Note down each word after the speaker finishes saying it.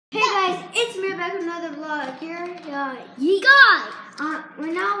back to another vlog here. You guys!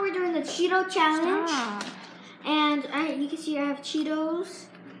 Right now we're doing the Cheeto challenge. And you can see I have Cheetos.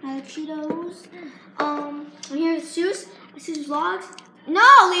 And here's Seuss. This is vlogs. No,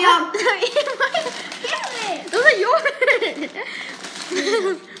 Liam! Those are yours!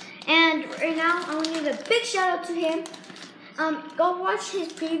 And right now I want to give a big shout out to him. Go watch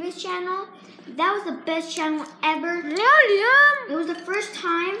his previous channel. That was the best channel ever. Yeah, Liam! It was the first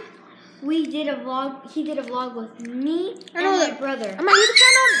time we did a vlog. He did a vlog with me and my brother. On my YouTube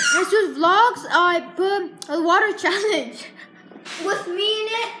channel, it's just vlogs. I put a water challenge with me in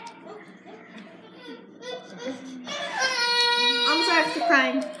it. I'm sorry for the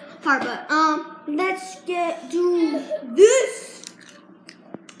crying part, but let's do this.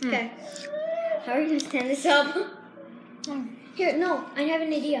 Okay. How are you gonna stand this up? Here, no, I have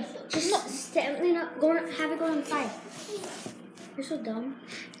an idea. Just stand it up, have it go on the side. You're so dumb.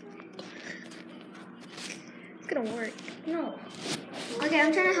 It's gonna work. No. Okay,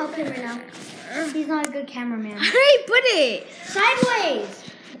 I'm trying to help him right now. He's not a good cameraman. How do you put it? Sideways.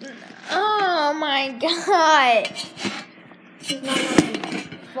 Oh my god. He's not going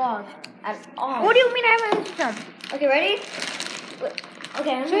to vlog at all. What do you mean I haven't done? Okay, ready?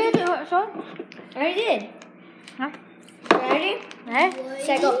 Okay, I'm ready. I already did. Huh? Ready?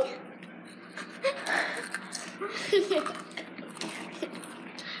 Set, go.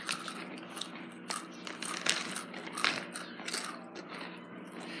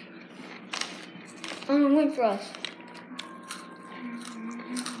 I'm gonna win for us.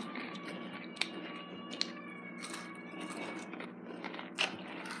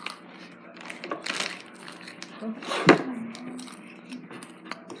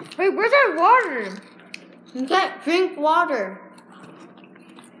 Wait, where's our water? You can't drink water.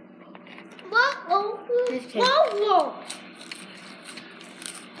 It's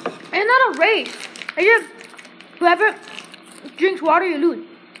not a race. I just whoever drinks water, you lose.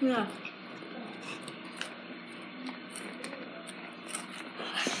 Yeah.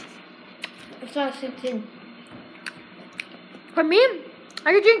 It's not sink in. For me,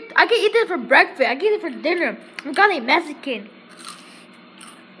 I can eat this for breakfast. I can eat it for dinner. I'm kind of Mexican.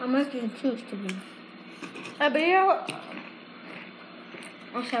 I'm making juice to me. But yeah.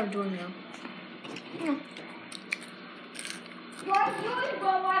 I'll start doing now. Yeah.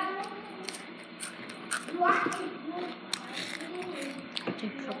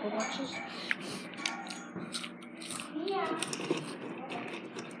 Take a couple watches.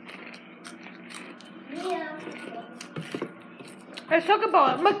 Let's talk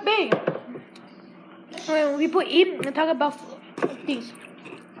about mukbang. When people eat and talk about things.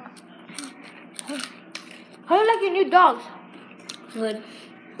 How do you like your new dogs? Good.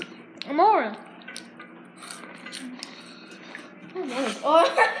 More. Oh.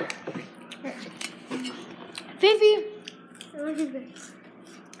 Fifi.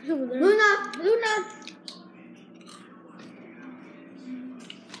 Luna.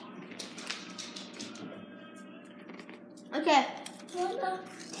 Okay.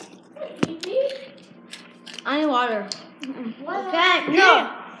 I need water. Okay. No.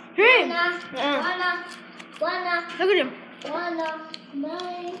 Drink. Look Look at him.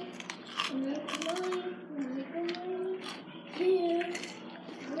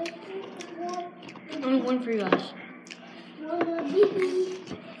 Only one for you guys.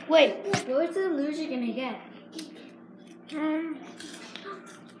 Wait, what's the loser gonna get?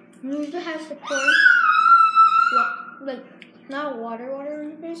 Loser has to pour, like, not water in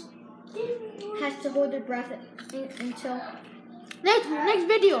your face. Has to hold their breath until Next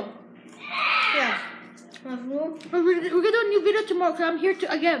video. yeah. We're gonna do a new video tomorrow because I'm here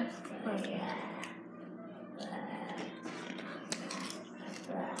again.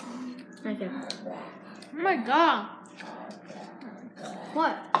 Okay. Oh my god.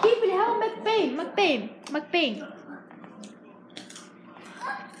 What? Keep it hell mukbang.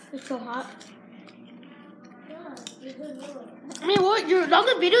 It's so hot. I mean, what? Your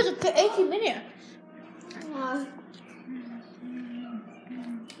longest video is 18 minutes.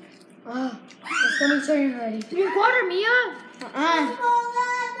 It's coming soon already. Drink water, Mia.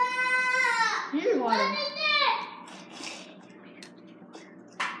 You need water.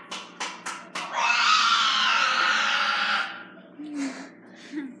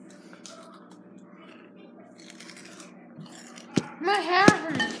 My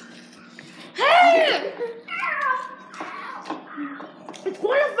hand. Hey! It's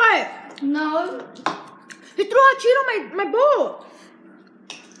qualified. No. He threw a Cheeto on my bowl.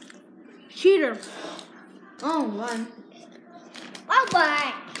 Cheater. Oh, one.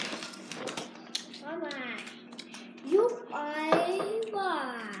 Bye-bye. Bye-bye. You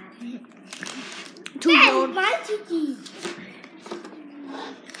bye-bye. too grown. My cookie.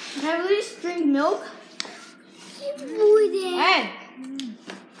 Can I really just drink milk? Hey. Hey!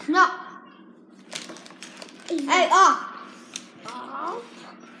 No! Hey, off!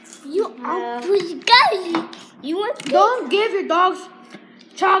 You are guys. You want Don't give your dogs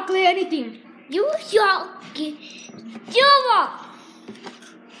chocolate, anything. you shall get Java.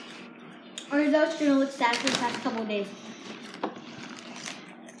 Or your dog's gonna look sad for the past couple of days.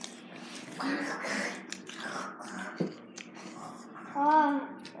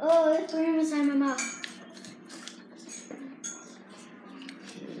 Oh, it's burning inside my mouth.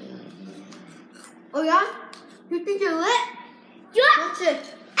 Oh yeah? You think you're lit? Yeah. Watch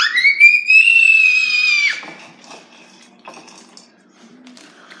it.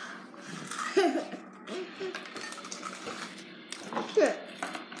 Shit.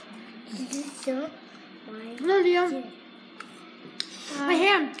 This is so No, Liam. My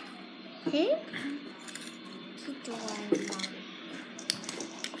hand. Hey?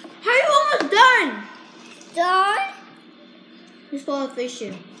 How are you almost done? Done? You stole a fish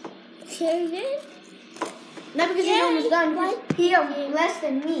here. Children? Not because he's almost done. He has less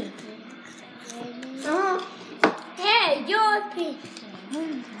than me. Hey, your fish.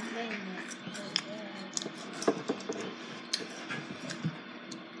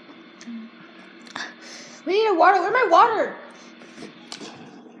 We need a water. Where's my water?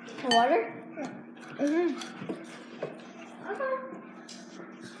 The water? Mm-hmm.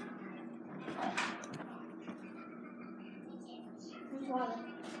 Water.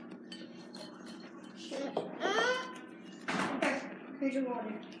 Here's your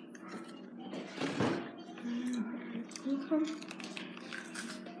water.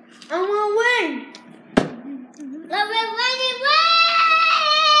 I want to win.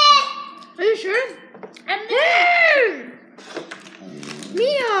 Are you sure? Hey!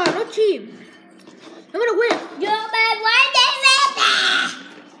 Mia, no cheat. I'm gonna win.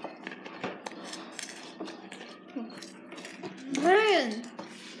 Man.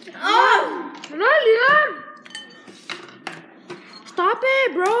 Oh! No, Liam. Stop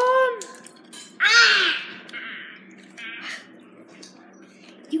it, bro.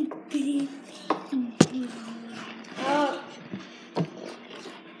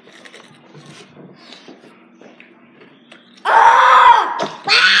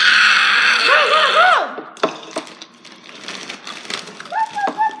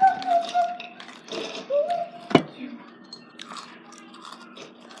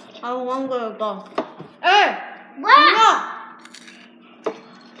 I want to go. Hey! What? No!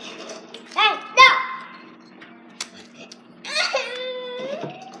 Hey, no!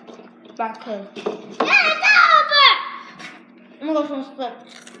 Back to. Yeah, no, I'm going to go from split.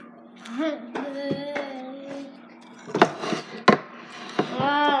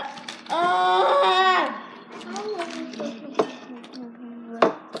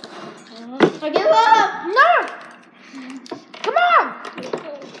 I give up! No! Come on!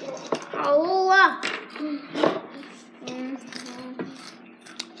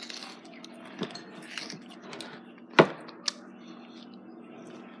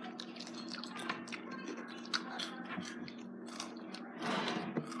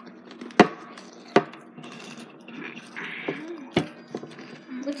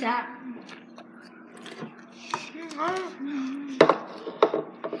 What's that?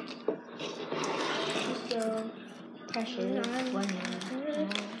 So precious.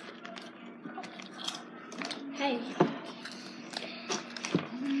 Hey.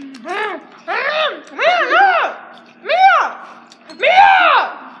 Mia!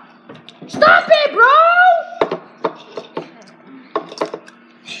 Stop it, bro!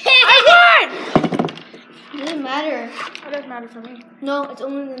 I won! It doesn't matter. It doesn't matter for me. No, it's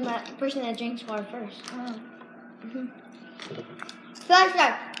only the person that drinks water first.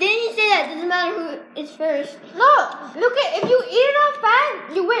 Flashback. Didn't you say that? It doesn't matter who is first. No, look at if you eat it off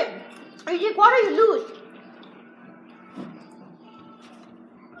fast, you win. If you drink water, you lose.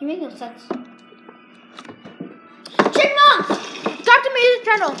 You make no sense. Chick Mom! Talk to me this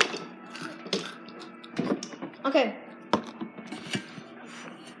channel. Okay.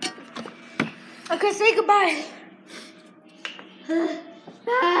 Okay, say goodbye.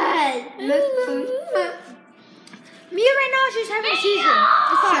 Mia right now, she's having a seizure.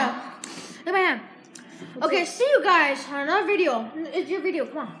 It's fine. Look at my hand. Okay, see you guys on another video. It's your video,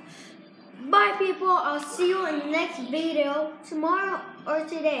 come on. Bye, people. I'll see you in the next video tomorrow or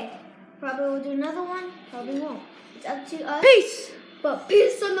today. Probably we'll do another one. Probably won't. It's up to us. Peace. But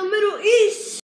peace in the Middle East.